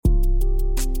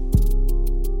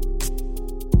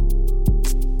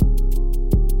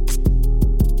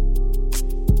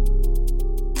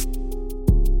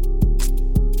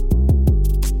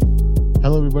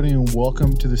everybody, and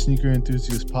welcome to the Sneaker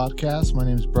Enthusiast Podcast. My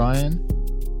name is Brian,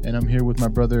 and I'm here with my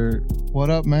brother. What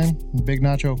up, man? Big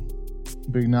Nacho.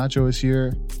 Big Nacho is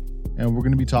here, and we're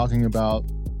going to be talking about,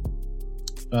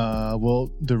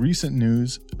 the recent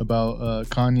news about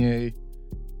Kanye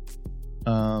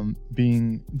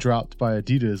being dropped by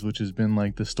Adidas, which has been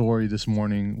like the story this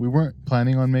morning. We weren't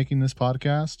planning on making this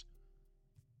podcast,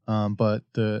 but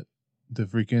the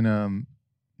freaking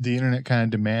the internet kind of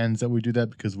demands that we do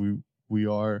that because we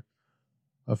are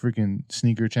a freaking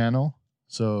sneaker channel.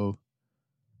 So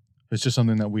it's just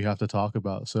something that we have to talk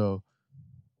about. So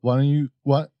so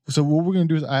what we're going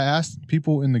to do is I asked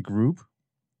people in the group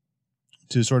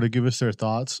to sort of give us their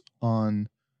thoughts on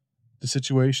the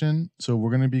situation. So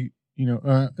we're going to be,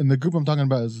 and the group I'm talking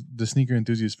about is the Sneaker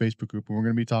Enthusiast Facebook group. And we're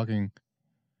going to be talking,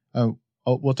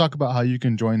 we'll talk about how you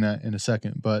can join that in a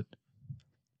second. But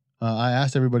I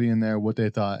asked everybody in there what they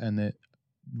thought, and that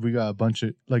we got a bunch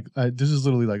of, this is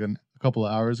literally like a couple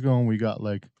of hours ago, and we got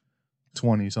like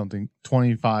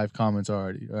 25 comments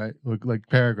already, right? Like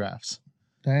paragraphs.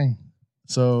 Dang.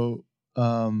 So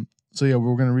yeah,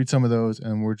 we're going to read some of those,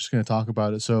 and we're just going to talk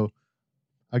about it. So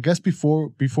I guess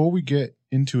before we get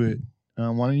into it,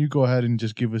 why don't you go ahead and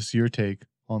just give us your take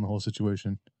on the whole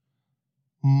situation?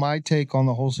 My take on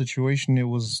the whole situation, it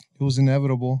was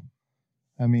inevitable.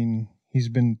 I mean, he's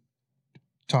been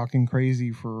talking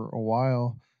crazy for a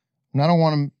while. And I don't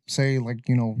want to say like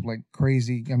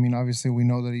crazy. I mean, obviously we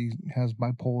know that he has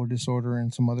bipolar disorder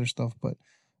and some other stuff, but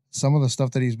some of the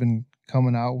stuff that he's been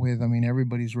coming out with, I mean,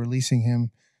 everybody's releasing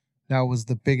him. That was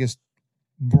the biggest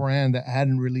brand that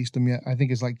hadn't released him yet. I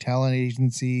think it's like Talent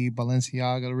Agency,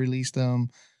 Balenciaga released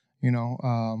him. His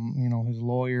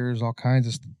lawyers, all kinds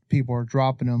of people are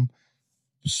dropping him.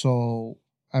 So,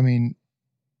 I mean,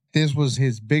 this was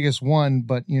his biggest one,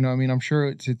 but I'm sure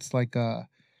it's like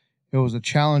it was a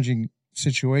challenging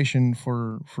situation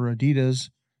for Adidas.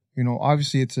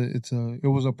 Obviously it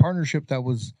was a partnership that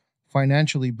was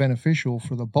financially beneficial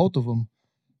for the both of them,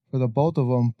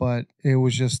 but it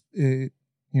was just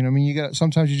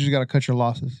sometimes you just got to cut your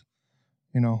losses,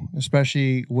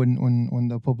 especially when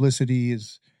the publicity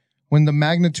is, when the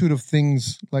magnitude of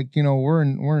things, like, we're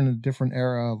in a different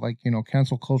era, like,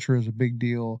 cancel culture is a big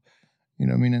deal.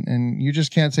 And you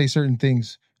just can't say certain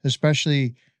things,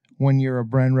 especially when you're a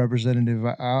brand representative.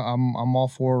 I'm all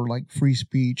for like free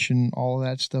speech and all of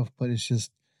that stuff, but it's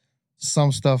just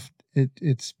some stuff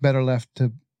it's better left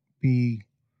to be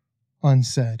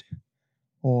unsaid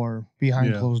or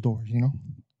behind closed doors.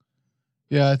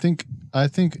 Yeah, I think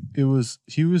he was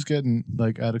getting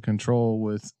like out of control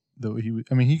with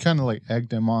he kind of like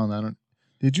egged him on.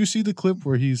 Did you see the clip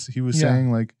where he was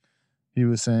saying like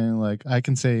I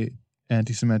can say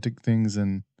anti-Semitic things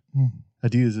and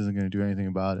Adidas isn't going to do anything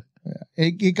about it. Yeah.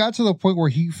 It got to the point where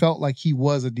he felt like he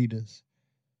was Adidas.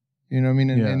 And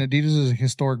Adidas is a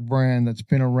historic brand that's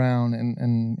been around,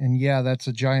 and yeah, that's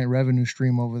a giant revenue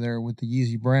stream over there with the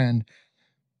Yeezy brand.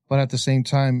 But at the same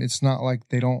time, it's not like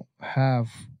they don't have,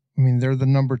 they're the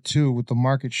number 2 with the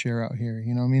market share out here.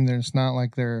 It's not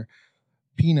like they're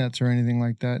peanuts or anything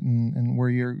like that, and where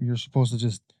you're supposed to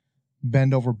just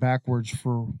bend over backwards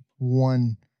for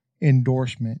one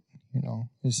endorsement.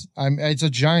 It's a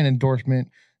giant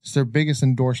endorsement. It's their biggest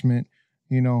endorsement,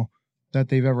 that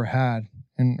they've ever had,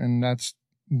 and that's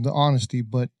the honesty.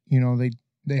 But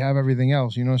they have everything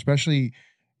else, especially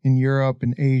in Europe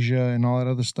and Asia and all that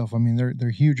other stuff.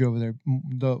 They're huge over there.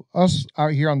 Us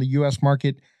out here on the U.S.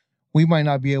 market, we might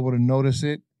not be able to notice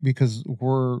it because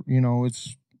we're,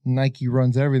 it's Nike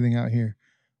runs everything out here.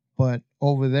 But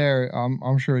over there,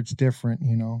 I'm sure it's different,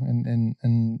 and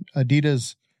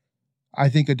Adidas. I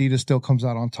think Adidas still comes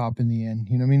out on top in the end.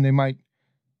 They might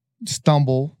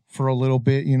stumble for a little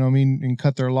bit, and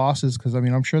cut their losses because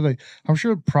I'm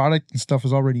sure product and stuff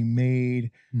is already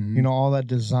made. Mm-hmm. All that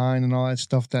design and all that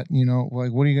stuff that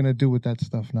like, what are you gonna do with that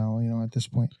stuff now? At this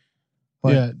point,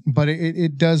 but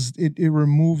it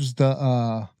removes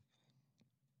the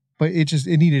but it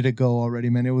needed to go already,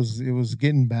 man. It was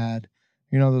getting bad.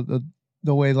 The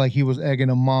way like he was egging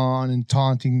them on and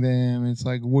taunting them. It's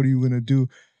like, what are you gonna do?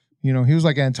 He was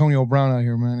like Antonio Brown out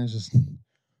here, man. It's just,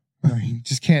 he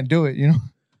just can't do it,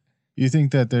 You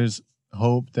think that there's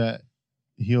hope that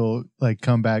he'll like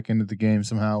come back into the game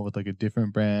somehow with like a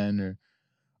different brand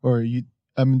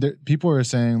people are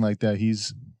saying like that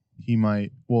he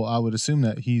might, well, I would assume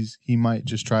that he might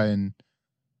just try and,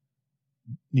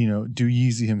 do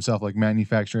Yeezy himself, like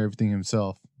manufacture everything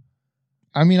himself.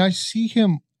 I see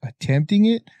him attempting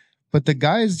it, but the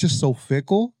guy is just so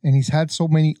fickle, and he's had so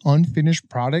many unfinished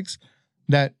products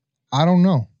that I don't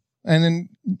know. And then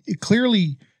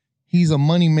clearly he's a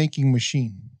money-making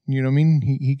machine. You know what I mean?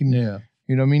 He can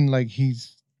You know what I mean? Like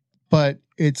but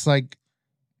it's like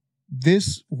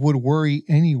this would worry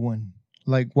anyone.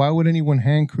 Like, why would anyone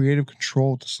hand creative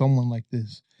control to someone like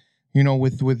this? You know,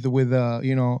 with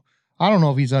you know, I don't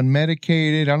know if he's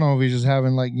unmedicated. I don't know if he's just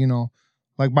having like, you know,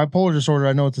 like bipolar disorder.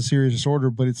 I know it's a serious disorder,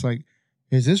 but it's like,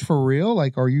 is this for real?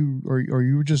 Like, are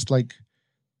you just like?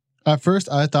 At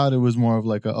first, I thought it was more of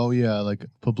like like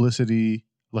publicity.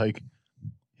 Like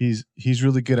he's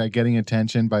really good at getting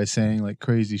attention by saying like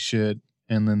crazy shit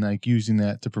and then like using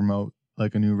that to promote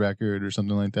like a new record or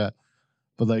something like that.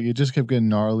 But like it just kept getting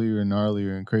gnarlier and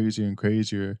gnarlier and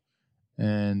crazier,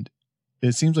 and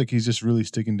it seems like he's just really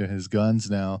sticking to his guns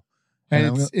now.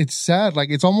 And it's sad. Like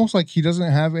it's almost like he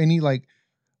doesn't have any like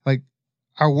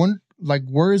I wonder like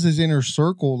where is his inner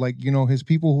circle? Like, you know, his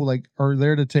people who like are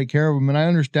there to take care of him. And I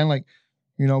understand like,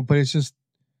 you know, but it's just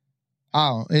I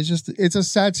don't know, it's a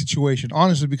sad situation,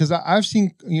 honestly, because I've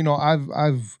seen, you know,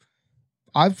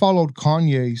 I've followed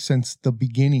Kanye since the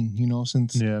beginning, you know,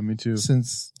 since me too.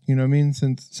 Since, you know what I mean,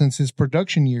 since his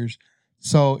production years.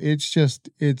 So it's just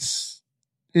it's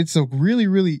a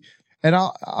really and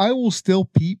I will still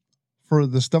peep for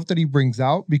the stuff that he brings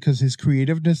out because his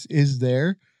creativeness is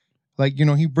there. Like, you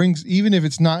know, he brings, even if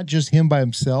it's not just him by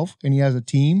himself and he has a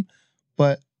team,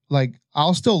 but like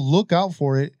I'll still look out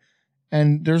for it.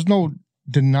 And there's no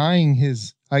denying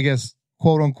his, I guess,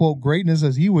 quote unquote greatness,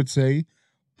 as he would say.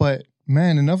 But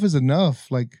man, enough is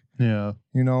enough. Like, yeah,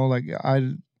 you know, like I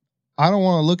don't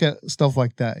want to look at stuff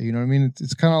like that. You know what I mean?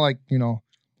 It's kind of like, you know,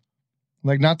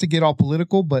 like not to get all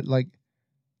political, but like,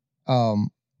 you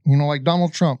know, like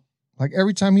Donald Trump, like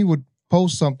every time he would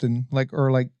post something like,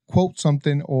 or like quote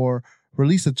something or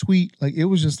release a tweet, like it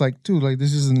was just like, dude, like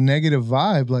this is a negative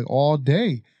vibe like all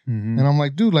day. Mm-hmm. And I'm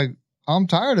like, dude, like I'm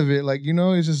tired of it. Like, you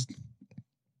know, it's just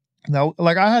now,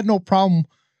 like I had no problem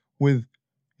with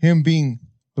him being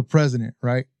the president,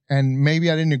 right? And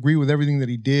maybe I didn't agree with everything that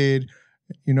he did,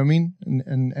 you know what I mean?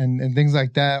 And things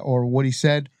like that, or what he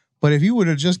said. But if he would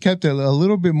have just kept it a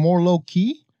little bit more low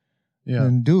key,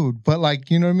 then dude, but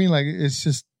like, you know what I mean? Like, it's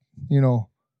just, you know,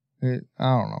 I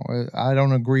don't know. I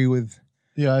don't agree with.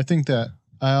 Yeah, I think that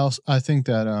I think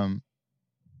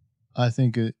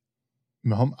it, I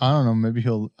don't know, maybe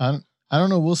he'll, I don't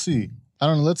know. We'll see. I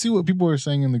don't know. Let's see what people are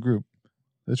saying in the group.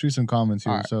 Let's read some comments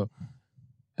here. Right. So,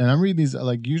 and I'm reading these,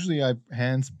 like usually I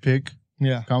hands pick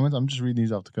comments. I'm just reading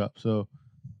these off the cup. So,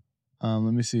 let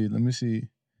me see.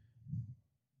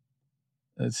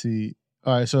 Let's see.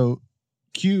 All right. So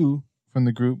Q from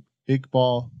the group,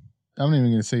 Iqbal. I'm not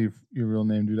even going to say your real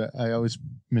name, dude. I always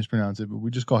mispronounce it, but we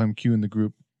just call him Q in the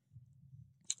group.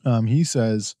 He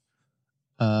says,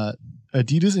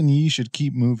 Adidas and Ye should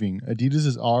keep moving.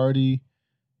 Adidas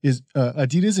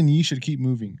and Ye should keep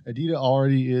moving. Adidas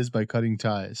already is by cutting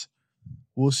ties.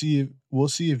 We'll see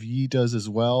if Ye does as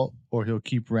well, or he'll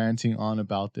keep ranting on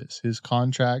about this. His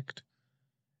contract,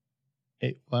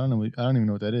 I don't even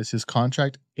know what that is. His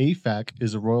contract, AFAC,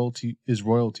 is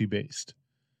royalty based,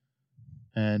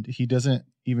 and he doesn't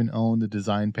even own the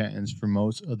design patents for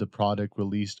most of the product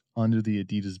released under the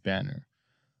Adidas banner.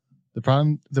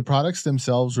 The products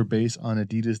themselves were based on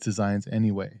Adidas designs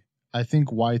anyway. I think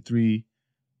Y3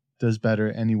 does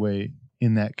better anyway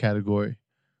in that category.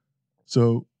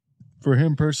 So for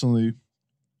him personally,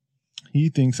 he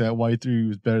thinks that Y3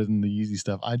 was better than the Yeezy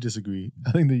stuff. I disagree.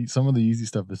 I think some of the Yeezy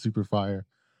stuff is super fire.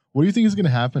 What do you think is going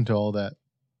to happen to all that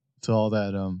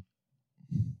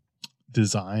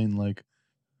design? Like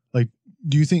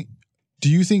do you think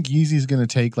Yeezy is going to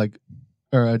take or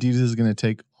Adidas is going to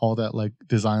take all that like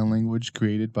design language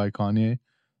created by Kanye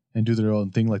and do their own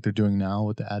thing like they're doing now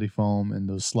with the Adifoam and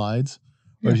those slides?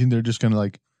 Or do you think they're just going to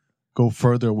like go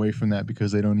further away from that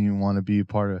because they don't even want to be a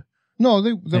part of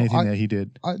anything that he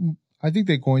did? I think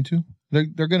they're going to. They're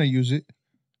going to use it. I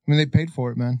mean, they paid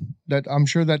for it, man. That I'm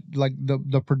sure that like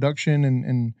the production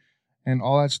and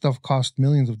all that stuff cost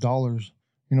millions of dollars.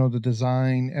 You know, the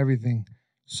design, everything.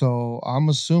 So I'm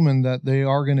assuming that they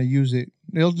are going to use it.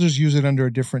 They'll just use it under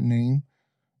a different name.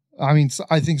 I mean,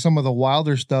 I think some of the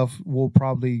wilder stuff will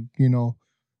probably, you know,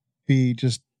 be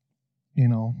just, you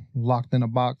know, locked in a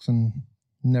box and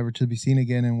never to be seen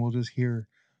again. And we'll just hear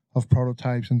of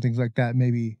prototypes and things like that,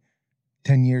 maybe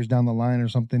 10 years down the line or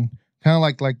something. Kind of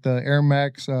like the Air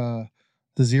Max, the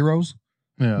Zeros,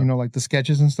 you know, like the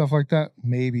sketches and stuff like that.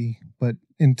 Maybe. But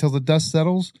until the dust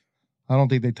settles, I don't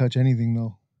think they touch anything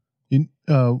though.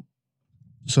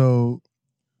 So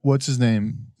what's his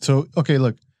name? So, okay,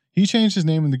 look, he changed his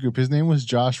name in the group. His name was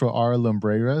Joshua R.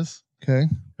 Lumbreras. Okay.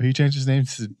 But he changed his name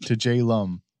to J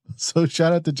Lum. So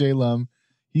shout out to J Lum.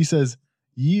 He says,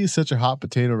 Ye is such a hot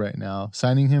potato right now.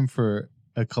 Signing him for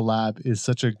a collab is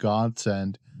such a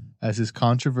godsend as his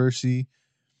controversy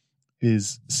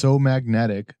is so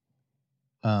magnetic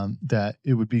that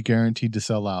it would be guaranteed to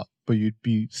sell out, but you'd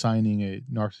be signing a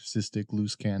narcissistic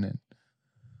loose cannon.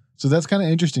 So that's kind of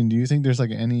interesting. Do you think there's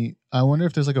like I wonder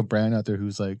if there's like a brand out there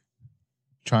who's like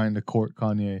trying to court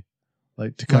Kanye,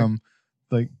 like to come,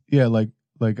 like I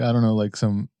don't know, like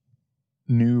some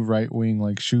new right wing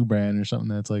like shoe brand or something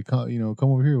that's like, come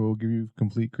over here, we'll give you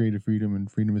complete creative freedom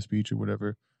and freedom of speech or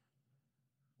whatever.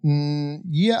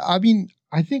 Yeah, I mean,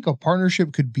 I think a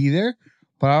partnership could be there,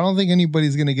 but I don't think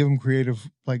anybody's gonna give him creative.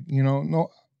 Like,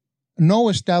 no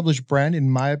established brand, in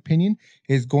my opinion,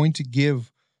 is going to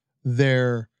give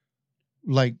their,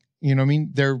 like,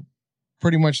 they're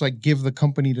pretty much like give the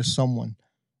company to someone.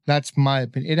 That's my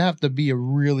opinion. It'd have to be a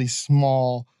really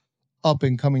small up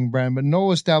and coming brand, but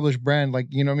no established brand. Like,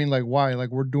 like why? Like,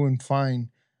 we're doing fine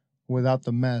without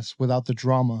the mess, without the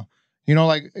drama,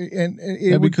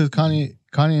 because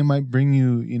Kanye might bring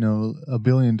you, $1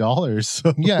 billion.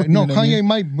 So, yeah, no, Kanye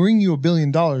might bring you $1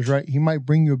 billion, right? He might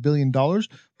bring you $1 billion,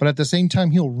 but at the same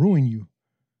time, he'll ruin you.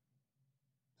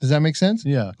 Does that make sense?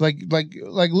 Yeah. Like,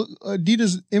 look,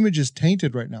 Adidas' image is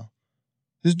tainted right now.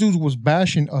 This dude was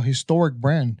bashing a historic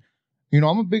brand.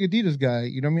 I'm a big Adidas guy.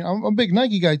 You know what I mean? I'm a big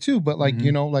Nike guy too, but like,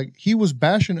 like he was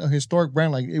bashing a historic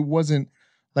brand. Like, it wasn't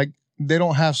like they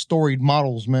don't have storied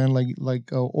models, man. We're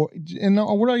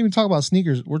not even talking about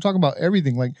sneakers. We're talking about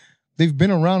everything. Like, they've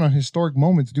been around on historic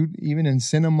moments, dude, even in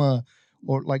cinema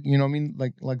or like,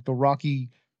 like the Rocky,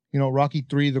 Rocky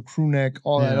 3, the crew neck,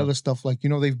 all that other stuff. Like,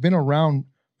 they've been around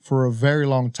for a very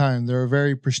long time. They're a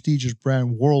very prestigious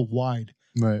brand worldwide.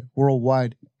 Right.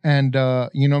 Worldwide. And, their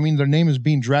name is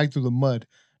being dragged through the mud.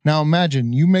 Now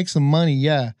imagine you make some money,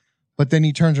 yeah, but then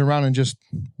he turns around and just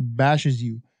bashes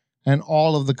you. And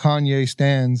all of the Kanye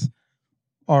stans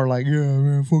are like, yeah,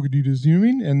 man, fuck Adidas. You know what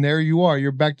I mean? And there you are.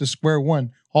 You're back to square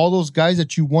one. All those guys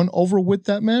that you won over with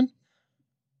that man.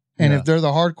 And if they're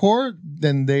the hardcore,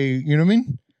 then they, you know what I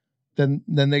mean?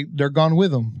 Then they're gone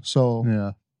with them.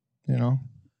 So, yeah.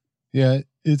 Yeah,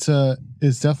 it's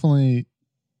definitely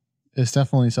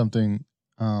something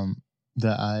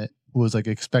that I was like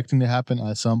expecting to happen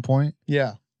at some point.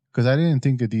 Yeah. Because I didn't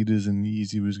think Adidas and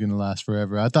Yeezy was gonna last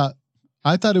forever. I thought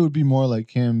it would be more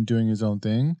like him doing his own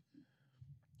thing.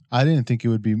 I didn't think it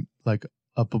would be like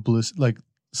a publicity, like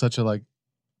such a like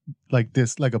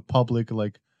this, like a public,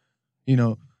 like,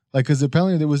 because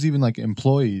apparently there was even like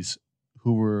employees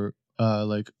who were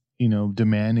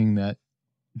demanding that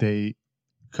they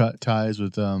cut ties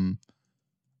with I'm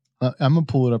gonna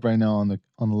pull it up right now on the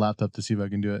laptop to see if I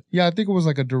can do it. Yeah, I think it was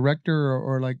like a director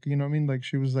or like, you know what I mean? Like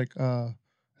she was like I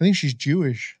think she's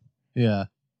Jewish. Yeah.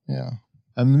 Yeah.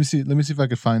 Let me see if I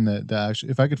could find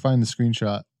if I could find the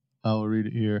screenshot, I'll read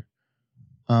it here.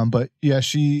 But yeah,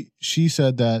 she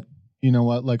said that, you know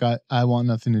what, like I want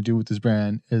nothing to do with this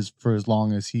brand for as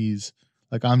long as he's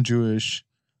like, I'm Jewish,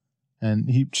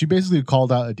 and she basically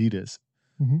called out Adidas.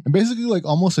 Mm-hmm. And basically like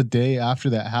almost a day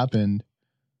after that happened,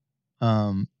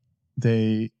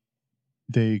 they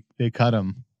cut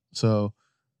him. So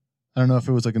I don't know if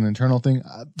it was like an internal thing.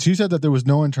 She said that there was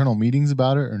no internal meetings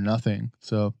about it or nothing.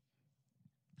 So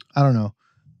I don't know,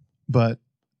 but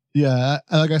yeah,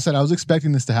 like I said, I was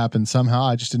expecting this to happen somehow.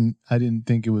 I didn't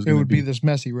think it was going to be this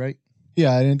messy, right?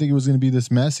 Yeah, I didn't think it was going to be this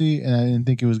messy, and I didn't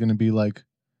think it was going to be like,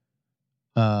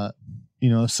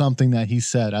 something that he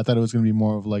said. I thought it was going to be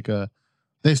more of like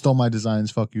they stole my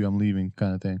designs, fuck you, I'm leaving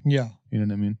kind of thing. Yeah, you know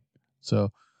what I mean.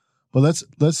 So, but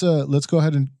let's go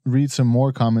ahead and read some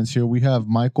more comments here. We have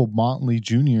Michael Montley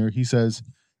Jr. He says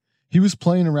he was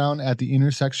playing around at the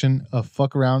intersection of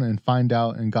fuck around and find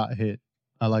out and got hit.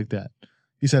 I like that.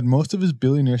 He said most of his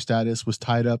billionaire status was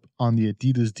tied up on the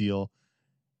Adidas deal,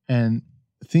 and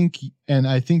I think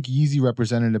Yeezy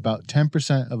represented about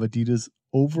 10% of Adidas'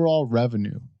 overall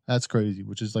revenue. That's crazy,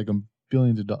 which is like $1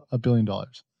 billion.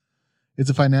 It's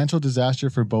a financial disaster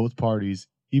for both parties.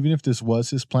 Even if this was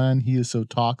his plan, he is so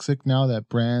toxic now that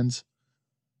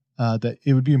that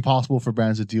it would be impossible for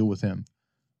brands to deal with him.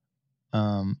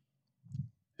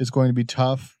 It's going to be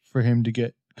tough for him to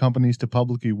get companies to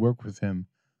publicly work with him.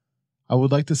 I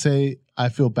would like to say I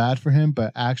feel bad for him,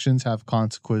 but actions have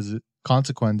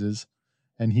consequences,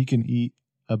 and he can eat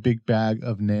a big bag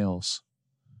of nails.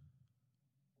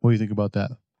 What do you think about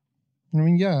that? I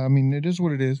mean, yeah, I mean, it is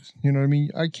what it is. You know what I mean?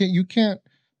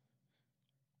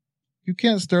 You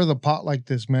can't stir the pot like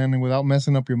this, man, and without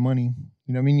messing up your money.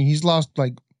 You know what I mean? He's lost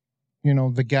the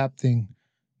Gap thing.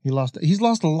 He's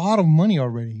lost a lot of money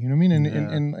already. You know what I mean?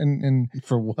 And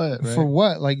for what? Right? For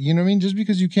what? Like, you know what I mean? Just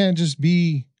because you can't just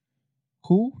be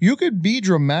cool. You could be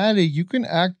dramatic. You can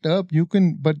act up.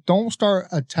 But don't start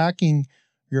attacking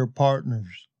your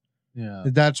partners. Yeah.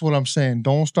 That's what I'm saying.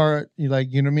 Don't start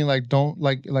like, you know what I mean? Like, don't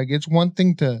like it's one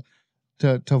thing to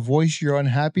voice your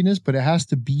unhappiness, but it has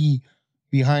to be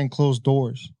behind closed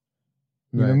doors.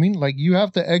 You know what I mean? Like, you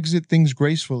have to exit things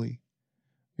gracefully.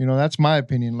 You know, that's my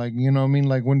opinion. Like, you know what I mean?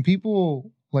 Like, when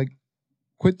people like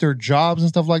quit their jobs and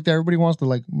stuff like that, everybody wants to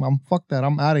like, fuck that,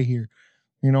 I'm out of here,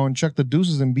 you know, and check the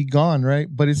deuces and be gone, right?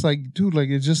 But it's like, dude, like,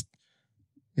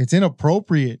 it's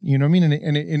inappropriate, you know what I mean?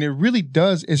 And it really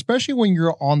does, especially when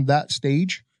you're on that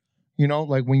stage, you know,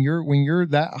 like when you're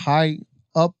that high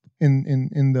up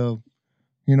in the,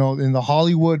 you know, in the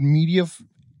Hollywood media,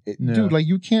 dude, like,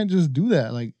 you can't just do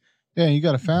that. Like, yeah, you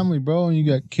got a family, bro, and you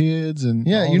got kids, and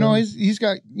yeah, you know, he's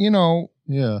got, you know,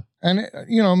 yeah, and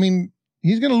you know, I mean,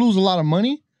 he's gonna lose a lot of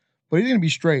money, but he's gonna be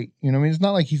straight. You know what I mean? It's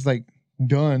not like he's like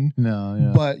done. No,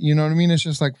 yeah. But you know what I mean? It's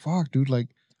just like, fuck, dude. Like,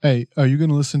 hey, are you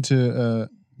gonna listen to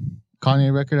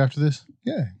Kanye record after this?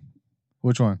 Yeah.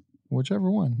 Which one? Whichever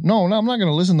one. No, I'm not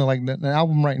gonna listen to like the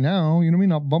album right now. You know what I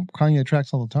mean? I'll bump Kanye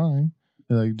tracks all the time.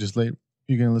 Like just late.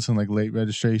 You're gonna listen like Late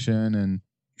Registration and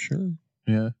sure.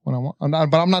 Yeah. When I want,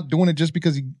 but I'm not doing it just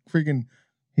because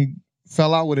he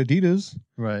fell out with Adidas.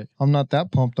 Right. I'm not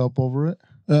that pumped up over it.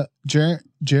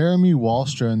 Jeremy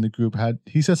Wallstra in the group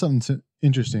he said something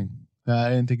interesting that I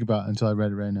didn't think about until I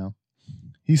read it right now.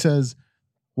 He says,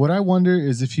 "What I wonder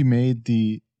is if he made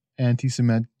the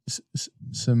anti-Semitic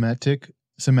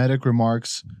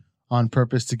remarks on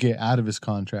purpose to get out of his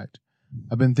contract.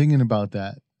 I've been thinking about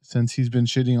that since he's been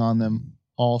shitting on them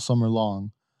all summer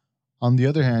long. On the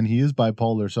other hand, he is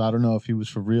bipolar, so I don't know if he was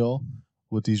for real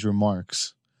with these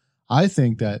remarks. I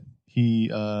think that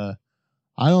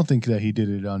I don't think that he did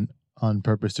it on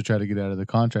purpose to try to get out of the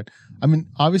contract. I mean,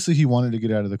 obviously he wanted to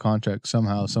get out of the contract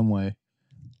somehow, some way,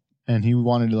 and he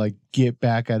wanted to like get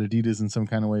back at Adidas in some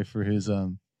kind of way for his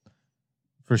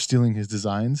for stealing his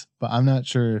designs. But I'm not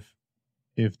sure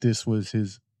if this was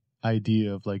his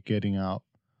idea of like getting out,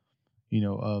 you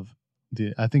know,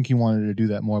 I think he wanted to do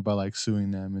that more by like suing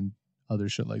them and other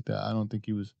shit like that. I don't think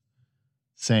he was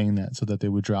saying that so that they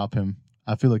would drop him.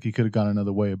 I feel like he could have gone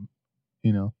another way,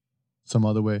 you know, some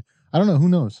other way. I don't know. Who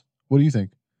knows? What do you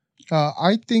think?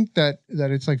 I think that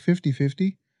it's like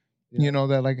 50-50. Yeah. You know,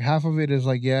 that like half of it is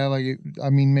like, yeah, like, I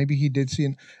mean, maybe he did see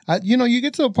it. You know, you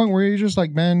get to a point where you're just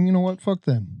like, man, you know what? Fuck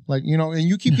them. Like, you know, and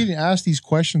you keep getting asked these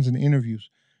questions in interviews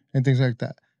and things like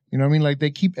that. You know what I mean? Like, they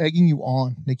keep egging you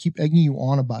on. They keep egging you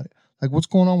on about it. Like, what's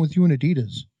going on with you and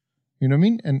Adidas? You know what I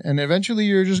mean? And eventually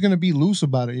you're just going to be loose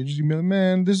about it. You're just going to be like,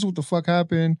 man, this is what the fuck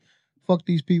happened. Fuck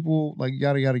these people. Like,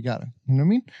 yada, yada, yada. You know what I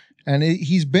mean? And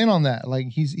he's been on that. Like,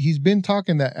 he's been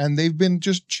talking that. And they've been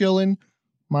just chilling,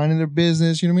 minding their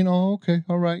business. You know what I mean? Oh, okay.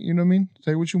 All right. You know what I mean?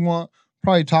 Say what you want.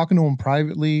 Probably talking to him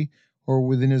privately or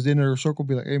within his inner circle.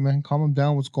 Be like, hey, man, calm him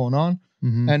down. What's going on?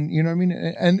 Mm-hmm. And you know what I mean?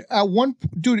 And at one,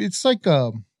 dude, it's like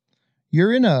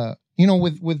you're in a, you know,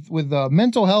 with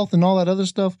mental health and all that other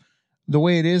stuff, the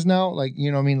way it is now, like,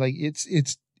 you know what I mean? Like,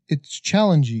 it's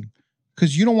challenging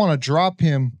because you don't want to drop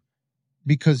him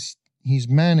because he's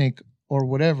manic or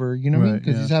whatever, you know what I mean?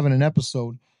 Because he's having an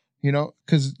episode, you know,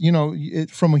 because, you know,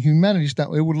 from a humanity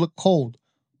standpoint, it would look cold.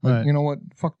 Like, you know what?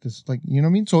 Fuck this. Like, you know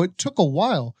what I mean? So it took a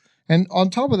while. And on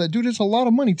top of that, dude, it's a lot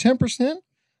of money. 10%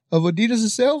 of Adidas'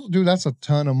 sales, dude, that's a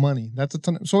ton of money. That's a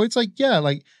ton. So it's like, yeah,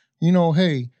 like, you know,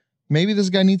 hey, maybe this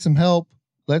guy needs some help.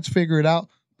 Let's figure it out.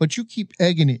 But you keep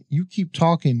egging it. You keep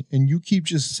talking and you keep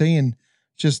just saying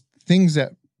just things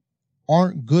that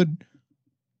aren't good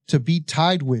to be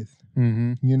tied with,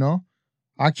 you know?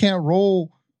 I can't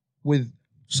roll with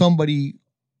somebody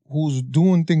who's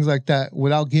doing things like that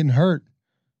without getting hurt.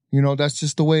 You know, that's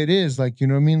just the way it is. Like, you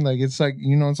know what I mean? Like, it's like,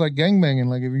 you know, it's like gangbanging.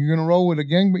 Like, if you're going to roll with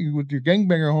with your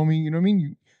gangbanger homie, you know what I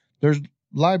mean? There's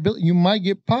liability. You might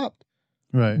get popped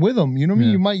with them. You know what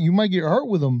I mean? You might get hurt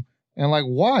with them. And like,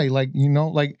 why? Like, you know,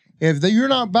 like if you're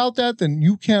not about that, then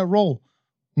you can't roll,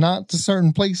 not to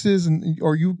certain places,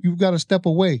 or you've got to step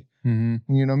away.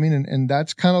 Mm-hmm. You know what I mean? And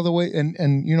that's kind of the way.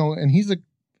 And you know, and he's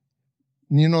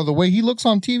you know, the way he looks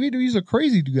on TV, dude, he's a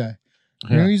crazy guy.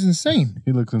 You know, he's insane.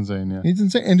 He looks insane. Yeah, he's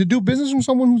insane. And to do business with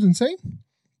someone who's insane,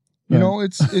 you know,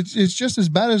 it's just as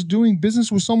bad as doing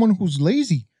business with someone who's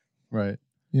lazy. Right.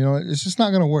 You know, it's just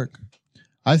not going to work.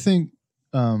 I think.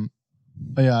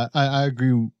 Yeah, I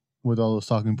agree with all those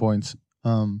talking points.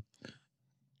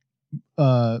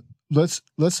 Let's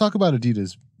talk about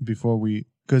Adidas before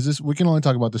because we can only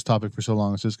talk about this topic for so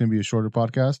long, so it's going to be a shorter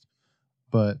podcast.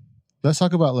 But let's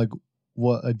talk about like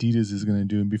what Adidas is going to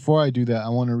do. And before I do that, I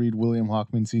want to read William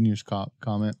Hockman Sr.'s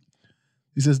comment.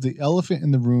 He says, "The elephant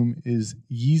in the room is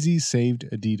Yeezy saved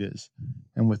Adidas,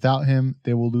 and without him,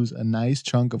 they will lose a nice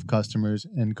chunk of customers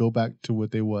and go back to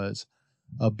what they was,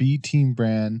 a B team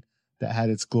brand that had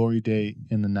its glory day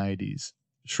in the 90s.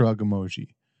 Shrug emoji.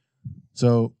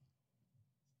 So,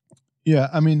 yeah,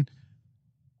 I mean,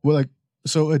 well, like,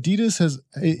 so Adidas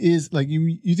is like,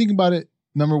 you think about it,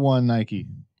 number one, Nike.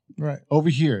 Right. Over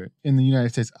here in the United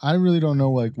States, I really don't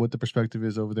know like what the perspective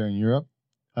is over there in Europe.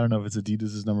 I don't know if it's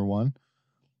Adidas is number one,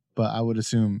 but I would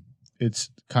assume it's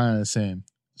kind of the same.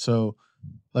 So,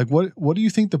 like, what do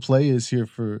you think the play is here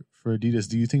for Adidas?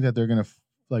 Do you think that they're gonna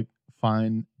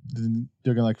find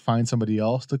somebody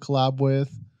else to collab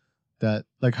with? That,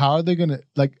 like, how are they gonna,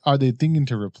 like, are they thinking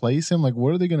to replace him? Like,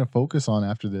 what are they gonna focus on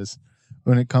after this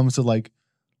when it comes to, like,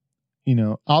 you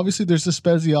know, obviously there's the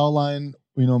Spezial line.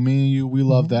 You know, me and you, we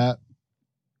love that.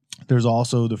 There's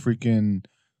also the freaking,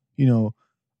 you know,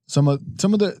 some of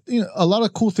the, you know, a lot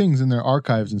of cool things in their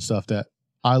archives and stuff that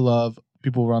I love,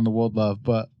 people around the world love,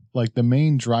 but like the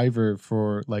main driver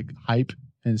for like hype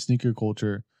and sneaker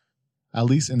culture, at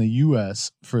least in the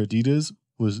US for Adidas,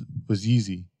 was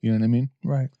Yeezy. You know what I mean?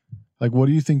 Right. Like, what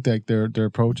do you think that their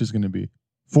approach is going to be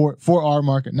for our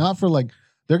market? Not for like,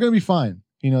 they're going to be fine.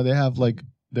 You know, they have like,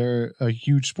 they're a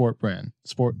huge sports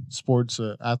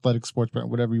athletic sports brand,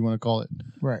 whatever you want to call it.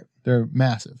 Right. They're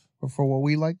massive. But for what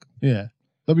we like, yeah,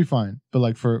 they'll be fine. But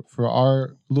like for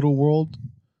our little world,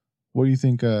 what do you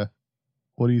think?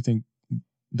 What do you think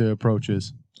the approach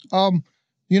is?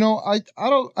 You know,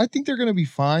 I think they're gonna be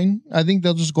fine. I think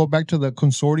they'll just go back to the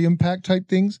consortium pack type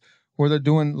things where they're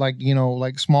doing like, you know,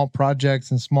 like small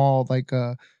projects and small like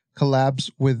collabs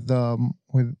with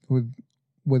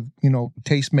you know,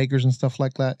 tastemakers and stuff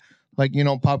like that. Like, you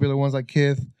know, popular ones like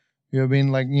Kith. You know what I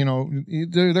mean? Like, you know,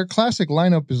 their classic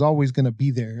lineup is always going to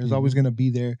be there. It's always going to be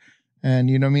there.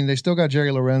 And, you know what I mean? They still got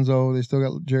Jerry Lorenzo.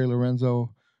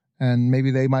 And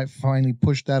maybe they might finally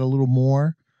push that a little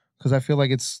more. Because I feel like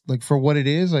it's, like, for what it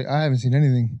is, like, I haven't seen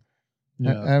anything.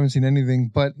 Yeah. I haven't seen anything.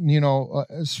 But, you know,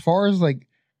 as far as, like,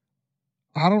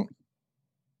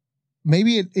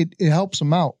 maybe it helps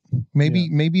them out.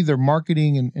 Maybe their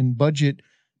marketing and budget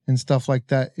and stuff like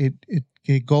that,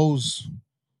 it goes,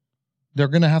 they're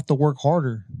going to have to work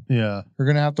harder. Yeah. They're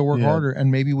going to have to work harder,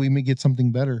 and maybe we may get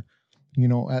something better, you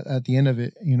know, at the end of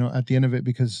it,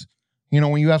 because, you know,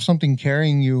 when you have something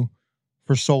carrying you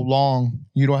for so long,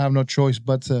 you don't have no choice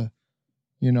but to,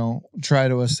 you know, try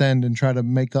to ascend and try to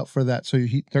make up for that. So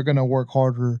they're going to work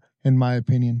harder, in my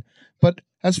opinion. But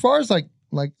as far as like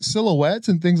silhouettes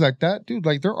and things like that, dude,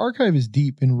 like their archive is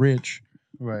deep and rich.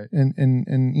 Right.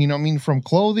 And you know what I mean, from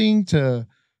clothing to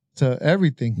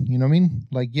everything, you know what I mean?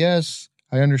 Like, yes,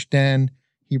 I understand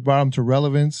he brought them to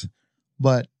relevance,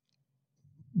 but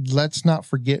let's not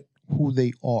forget who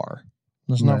they are.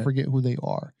 Let's not forget who they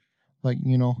are. Like,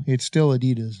 you know, it's still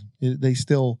Adidas.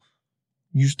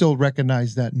 You still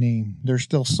recognize that name. There's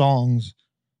still songs,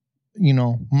 you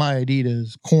know, My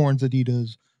Adidas, Korn's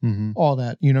Adidas, all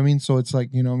that, you know what I mean? So it's like,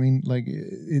 you know what I mean? Like,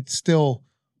 it's still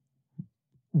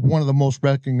one of the most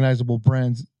recognizable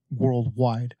brands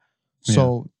worldwide.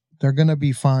 So they're going to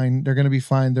be fine. They're going to be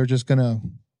fine. They're just going to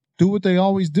do what they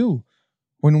always do.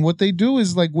 When what they do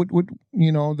is like, what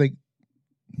you know, they,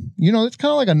 you know, it's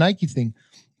kind of like a Nike thing.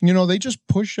 You know, they just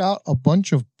push out a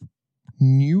bunch of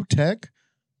new tech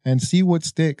and see what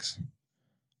sticks.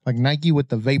 Like Nike with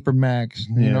the Vapor Max,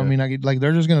 you know what I mean? Like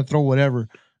they're just going to throw whatever,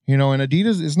 you know, and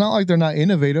Adidas, it's not like they're not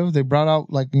innovative. They brought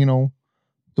out like, you know,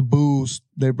 the Boost.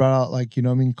 They brought out like, you know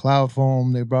what I mean, Cloud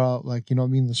Foam. They brought out like, you know what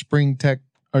I mean, the Spring Tech.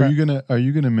 Are you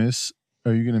gonna miss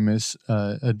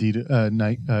Adidas,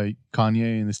 Nike,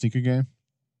 Kanye in the sneaker game?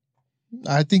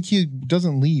 I think he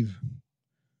doesn't leave.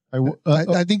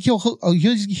 I think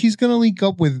he's gonna link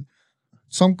up with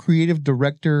some creative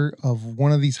director of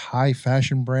one of these high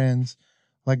fashion brands,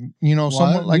 like, you know,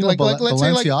 someone like let's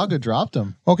say like Balenciaga dropped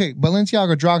him. Okay,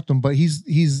 Balenciaga dropped him, but he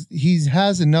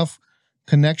has enough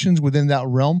connections within that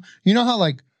realm. You know how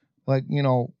like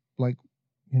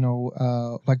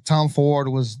Tom Ford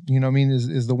was, you know what I mean,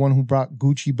 is the one who brought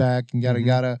Gucci back and yada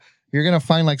yada. You're gonna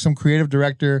find like some creative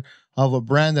director of a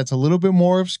brand that's a little bit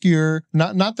more obscure.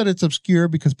 Not that it's obscure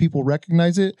because people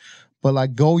recognize it, but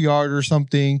like Goyard or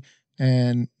something,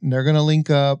 and they're gonna link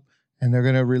up and they're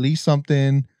gonna release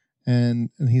something, and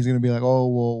he's gonna be like, oh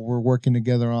well, we're working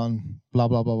together on blah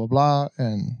blah blah blah blah,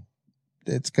 and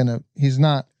he's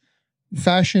not,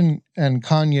 fashion and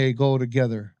Kanye go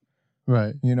together.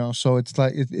 Right. You know, so it's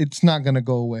like, it's not going to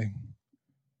go away.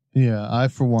 Yeah, I,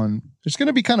 for one. It's going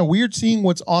to be kind of weird seeing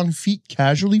what's on feet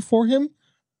casually for him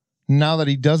now that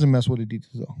he doesn't mess with Adidas,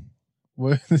 though.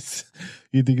 What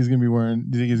you think he's going to be wearing?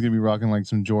 Do you think he's going to be rocking like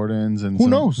some Jordans and who some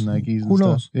knows? Nikes and who stuff?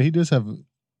 knows? Yeah, he does have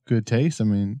good taste. I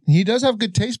mean, he does have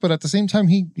good taste, but at the same time,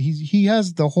 he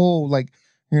has the whole, like,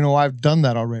 you know, I've done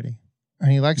that already.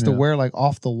 and he likes to Yeah. wear like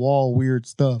off the wall weird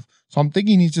stuff. So I'm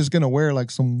thinking he's just gonna wear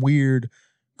like some weird,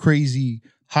 crazy,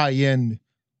 high end.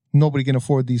 Nobody can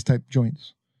afford these type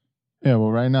joints. Yeah,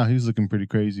 well, right now he's looking pretty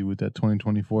crazy with that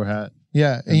 2024 hat.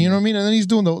 Yeah, and you know what I mean. And then he's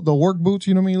doing the work boots.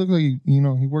 You know what I mean. He looks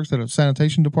like he works at a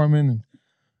sanitation department,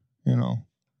 and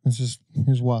it's just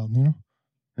he's wild.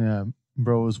 Yeah,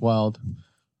 bro is wild.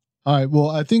 All right, well,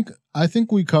 I think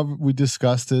we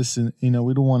discussed this, and we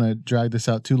don't want to drag this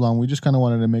out too long. We just kind of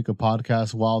wanted to make a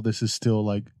podcast while this is still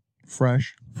like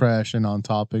fresh and on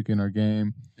topic in our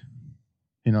game,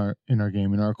 in our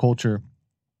culture.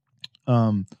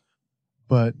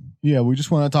 But yeah, we just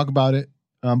want to talk about it.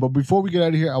 But before we get out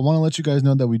of here, I want to let you guys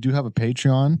know that we do have a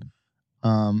Patreon.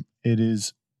 It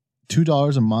is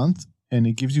 $2 a month, and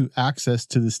it gives you access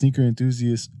to the Sneaker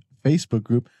Enthusiast Facebook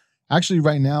group. Actually,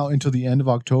 right now, until the end of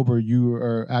October, you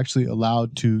are actually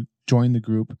allowed to join the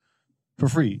group for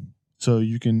free. So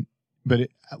you can, but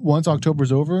once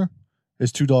October's over,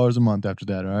 it's $2 a month after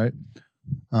that. All right.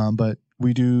 But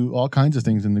we do all kinds of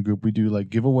things in the group. We do like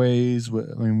giveaways.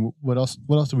 What else?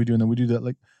 What else do we do? And then we do that.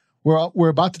 Like we're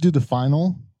about to do the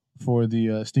final for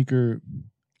the sneaker.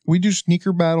 We do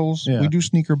sneaker battles. Yeah. We do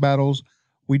sneaker battles.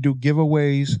 We do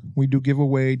giveaways. We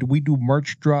do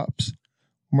merch drops.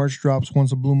 Merch drops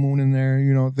once a blue moon in there,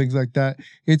 things like that.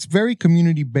 It's very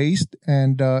community based.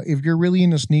 And if you're really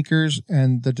into sneakers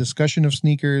and the discussion of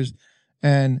sneakers,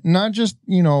 and not just,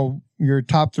 your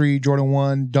top 3 Jordan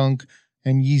 1, Dunk,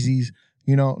 and Yeezys,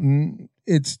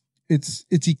 it's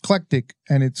eclectic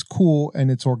and it's cool and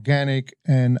it's organic.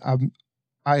 And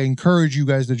I encourage you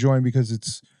guys to join because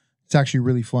it's actually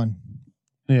really fun.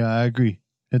 Yeah, I agree.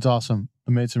 It's awesome.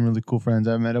 I made some really cool friends.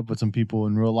 I met up with some people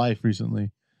in real life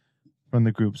recently from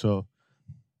the group. So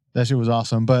that shit was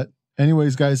awesome. But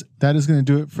anyways, guys, that is going to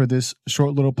do it for this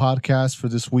short little podcast for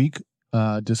this week,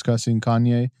 discussing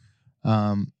Kanye.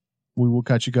 We will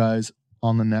catch you guys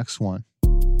on the next one.